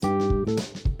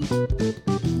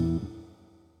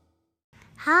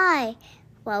Hi,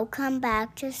 welcome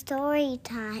back to Story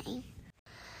Time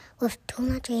with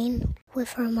Tuna Jane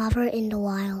with her mother in the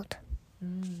wild.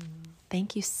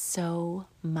 Thank you so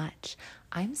much.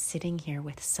 I'm sitting here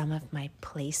with some of my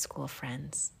play school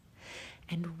friends,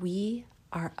 and we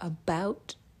are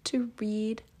about to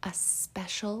read a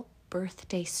special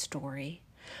birthday story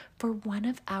for one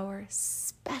of our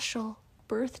special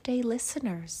birthday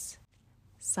listeners.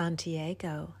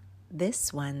 Santiago,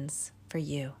 this one's for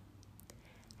you.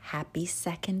 Happy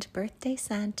 2nd birthday,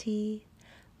 Santi.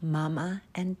 Mama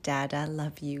and Dada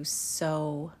love you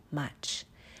so much.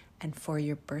 And for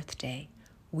your birthday,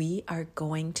 we are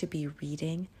going to be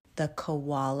reading The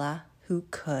Koala Who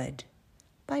Could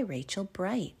by Rachel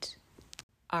Bright.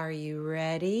 Are you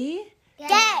ready?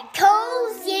 Get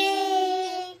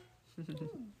cozy!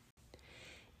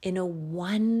 In a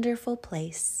wonderful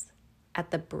place,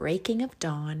 at the breaking of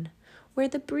dawn, where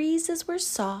the breezes were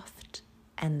soft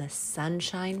and the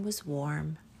sunshine was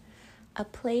warm, a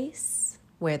place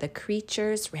where the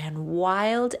creatures ran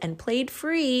wild and played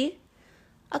free,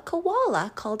 a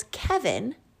koala called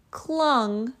Kevin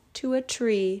clung to a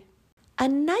tree. A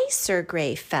nicer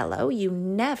gray fellow you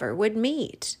never would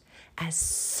meet, as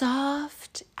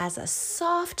soft as a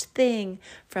soft thing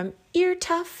from ear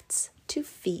tufts to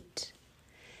feet.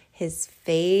 His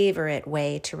favorite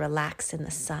way to relax in the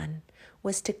sun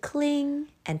was to cling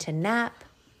and to nap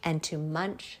and to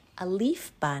munch a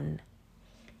leaf bun.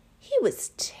 He was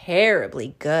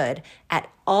terribly good at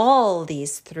all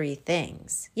these 3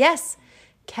 things. Yes,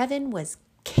 Kevin was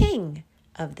king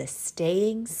of the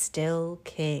staying still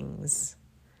kings.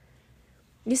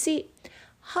 You see,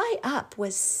 high up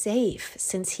was safe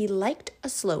since he liked a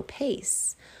slow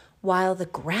pace, while the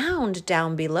ground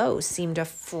down below seemed a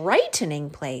frightening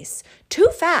place, too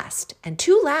fast and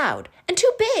too loud and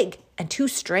too big and too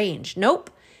strange. Nope,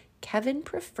 Kevin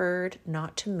preferred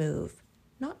not to move,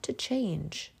 not to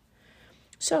change.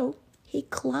 So he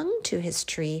clung to his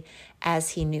tree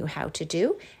as he knew how to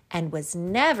do and was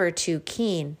never too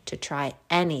keen to try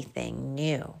anything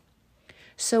new.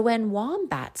 So when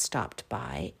Wombat stopped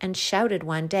by and shouted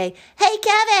one day, "Hey,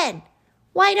 Kevin,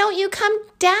 why don't you come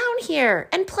down here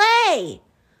and play?"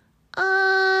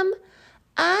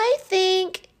 I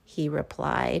think, he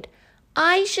replied,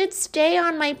 I should stay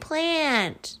on my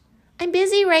plant. I'm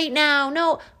busy right now.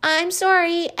 No, I'm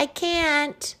sorry, I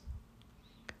can't.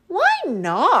 Why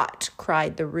not?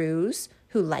 Cried the Ruse,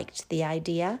 who liked the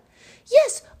idea.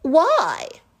 Yes, why?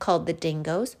 Called the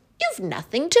Dingoes. You've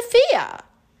nothing to fear.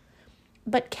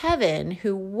 But Kevin,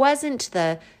 who wasn't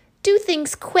the do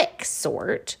things quick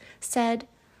sort, said,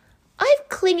 I've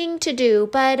clinging to do,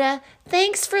 but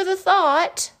thanks for the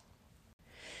thought.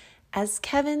 As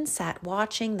Kevin sat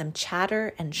watching them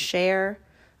chatter and share,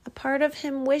 a part of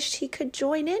him wished he could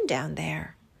join in down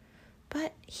there.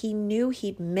 But he knew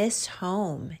he'd miss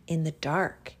home in the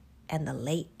dark and the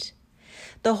late.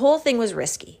 The whole thing was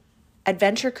risky.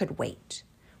 Adventure could wait.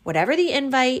 Whatever the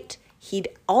invite, he'd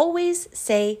always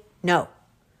say no.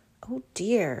 Oh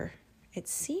dear, it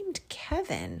seemed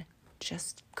Kevin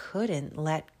just couldn't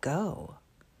let go.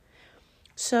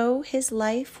 So his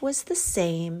life was the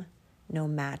same, no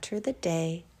matter the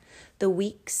day. The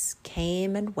weeks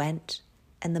came and went,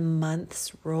 and the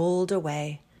months rolled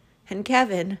away, and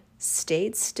Kevin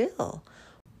stayed still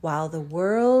while the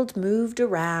world moved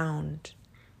around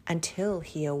until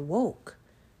he awoke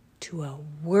to a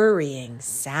worrying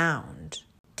sound.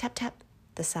 Tap, tap,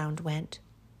 the sound went.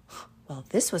 Well,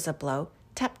 this was a blow.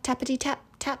 Tap, tappity, tap,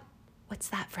 tap. What's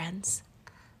that, friends?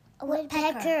 A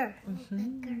woodpecker.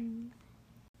 Mm-hmm.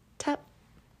 Tap,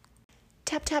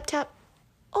 tap, tap, tap.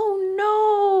 Oh,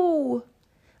 no!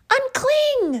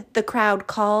 Uncling, the crowd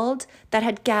called that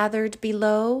had gathered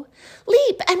below.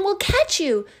 Leap and we'll catch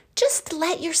you. Just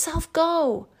let yourself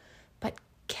go. But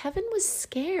Kevin was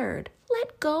scared.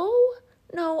 Let go?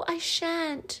 No, I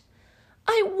shan't.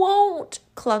 I won't,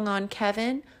 clung on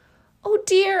Kevin. Oh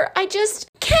dear, I just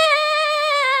can't.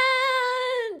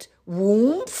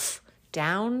 Whoomph!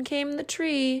 Down came the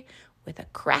tree with a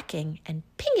cracking and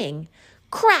pinging,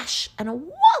 crash and a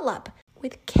wallop,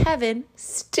 with Kevin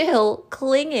still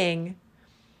clinging.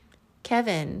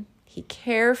 Kevin, he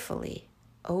carefully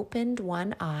opened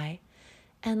one eye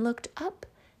and looked up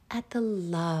at the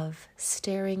love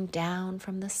staring down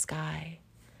from the sky.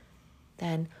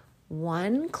 Then,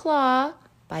 one claw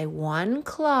by one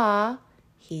claw,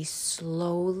 he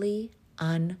slowly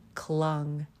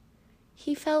unclung.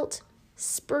 He felt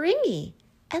springy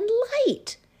and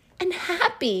light and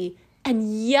happy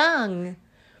and young.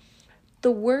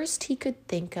 The worst he could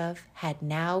think of had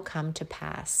now come to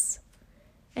pass,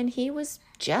 and he was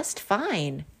just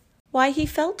fine. Why, he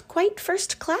felt quite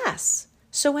first class.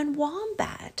 So when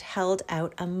Wombat held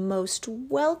out a most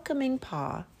welcoming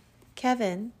paw,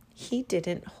 Kevin, he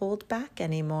didn't hold back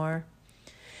anymore.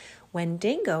 When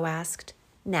Dingo asked,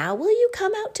 "Now will you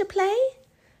come out to play?"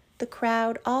 the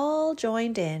crowd all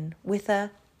joined in with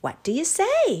a, "What do you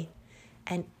say?"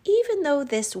 And even though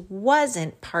this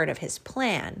wasn't part of his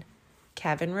plan,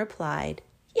 Kevin replied,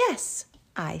 "Yes,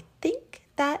 I think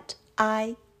that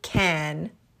I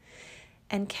can."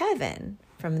 And Kevin,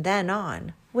 from then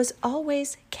on, was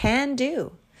always can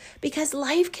do, because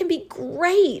life can be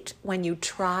great when you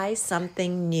try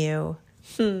something new.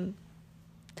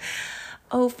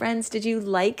 Oh, friends, did you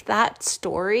like that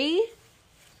story?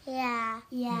 Yeah.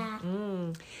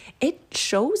 It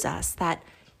shows us that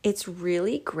it's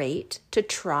really great to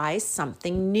try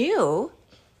something new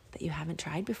that you haven't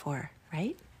tried before,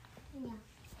 right? Yeah.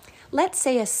 Let's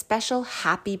say a special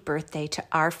happy birthday to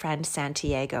our friend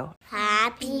Santiago.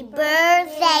 Happy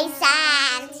birthday,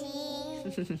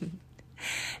 Santi!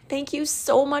 Thank you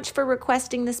so much for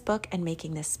requesting this book and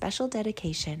making this special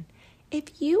dedication.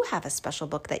 If you have a special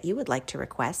book that you would like to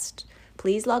request,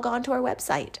 please log on to our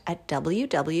website at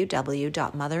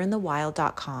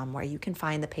www.motherinthewild.com, where you can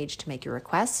find the page to make your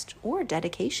request or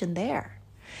dedication there.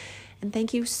 And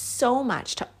thank you so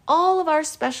much to all of our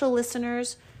special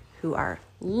listeners who are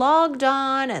logged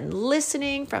on and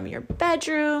listening from your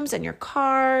bedrooms and your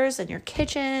cars and your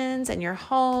kitchens and your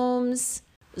homes.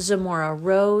 Zamora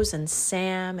Rose and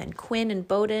Sam and Quinn and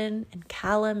Bowden and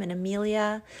Callum and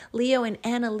Amelia, Leo and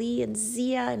Anna Lee and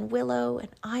Zia and Willow and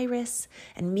Iris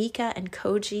and Mika and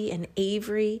Koji and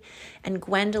Avery and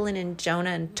Gwendolyn and Jonah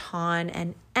and Ton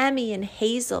and Emmy and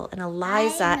Hazel and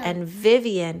Eliza and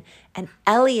Vivian and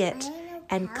Elliot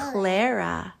and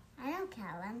Clara. I know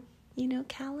Callum. You know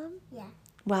Callum? Yeah.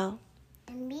 Well,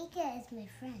 And Mika is my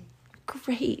friend.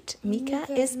 great. Mika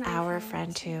is our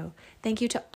friend too. Thank you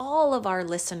to all of our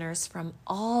listeners from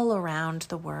all around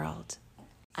the world.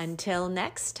 Until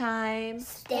next time.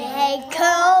 Stay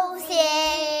cozy.